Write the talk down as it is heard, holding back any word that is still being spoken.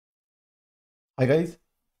Hi guys,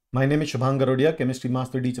 my name is Shubhang Garodia, Chemistry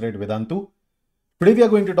Master Teacher at Vedantu. Today we are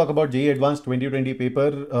going to talk about JEE Advanced 2020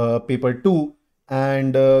 paper 2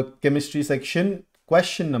 and chemistry section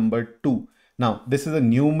question number 2. Now this is a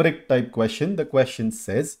numeric type question. The question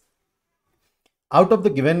says, out of the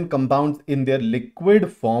given compounds in their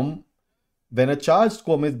liquid form, when a charged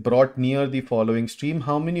comb is brought near the following stream,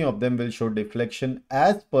 how many of them will show deflection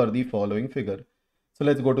as per the following figure? So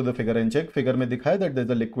let's go to the figure and check. Figure में दिखा है that there's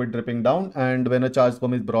a liquid dripping down, and when a charged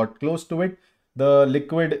comb is brought close to it, the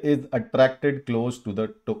liquid is attracted close to the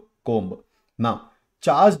comb. Now,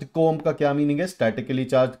 charged comb का क्या meaning है? Statically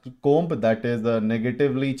charged comb, that is a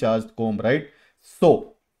negatively charged comb, right?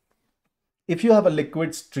 So, if you have a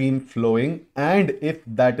liquid stream flowing, and if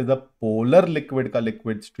that is a polar liquid का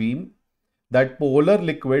liquid stream, that polar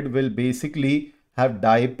liquid will basically have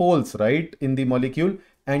dipoles, right, in the molecule,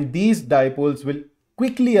 and these dipoles will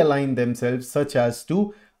quickly align themselves such as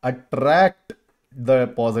to attract the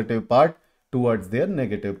positive part towards their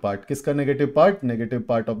negative part. Kiska negative part? Negative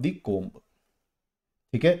part of the comb.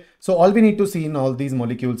 Okay, so all we need to see in all these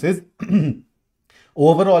molecules is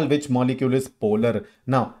overall which molecule is polar.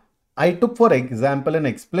 Now, I took for example an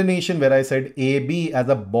explanation where I said AB as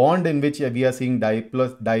a bond in which we are seeing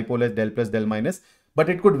dipole as del plus del minus, but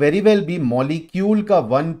it could very well be molecule ka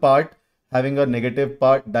one part having a negative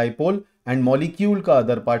part dipole and molecule ka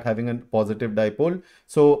other part having a positive dipole,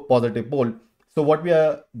 so positive pole. So what we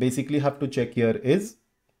are basically have to check here is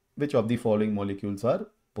which of the following molecules are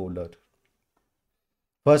polar.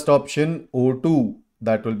 First option O2,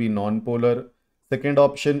 that will be non-polar. Second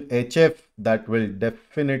option HF, that will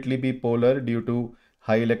definitely be polar due to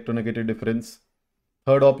high electronegative difference.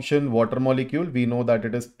 Third option water molecule, we know that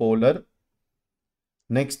it is polar.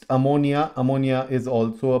 Next ammonia, ammonia is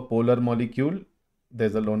also a polar molecule.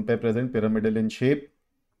 There's a lone pair present, pyramidal in shape.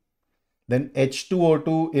 Then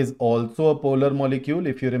H2O2 is also a polar molecule,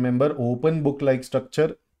 if you remember, open book like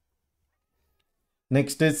structure.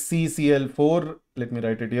 Next is CCl4, let me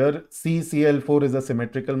write it here. CCl4 is a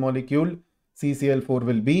symmetrical molecule. CCl4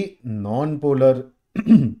 will be non-polar.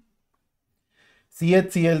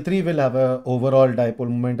 CHCl3 will have an overall dipole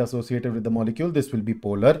moment associated with the molecule. This will be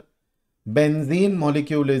polar. Benzene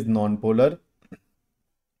molecule is non-polar.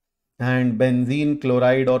 And benzene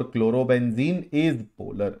chloride or chlorobenzene is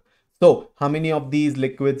polar. So, how many of these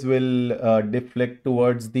liquids will deflect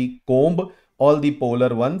towards the comb? All the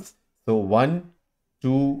polar ones. So, 1,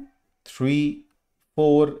 2, 3,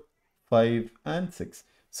 4, 5 and 6.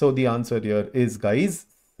 So the answer here is, guys,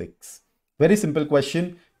 6. Very simple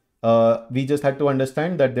question. We just had to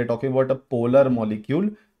understand that they're talking about a polar molecule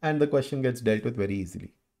and the question gets dealt with very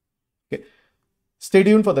easily. Okay. Stay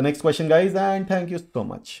tuned for the next question, guys, and thank you so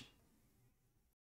much.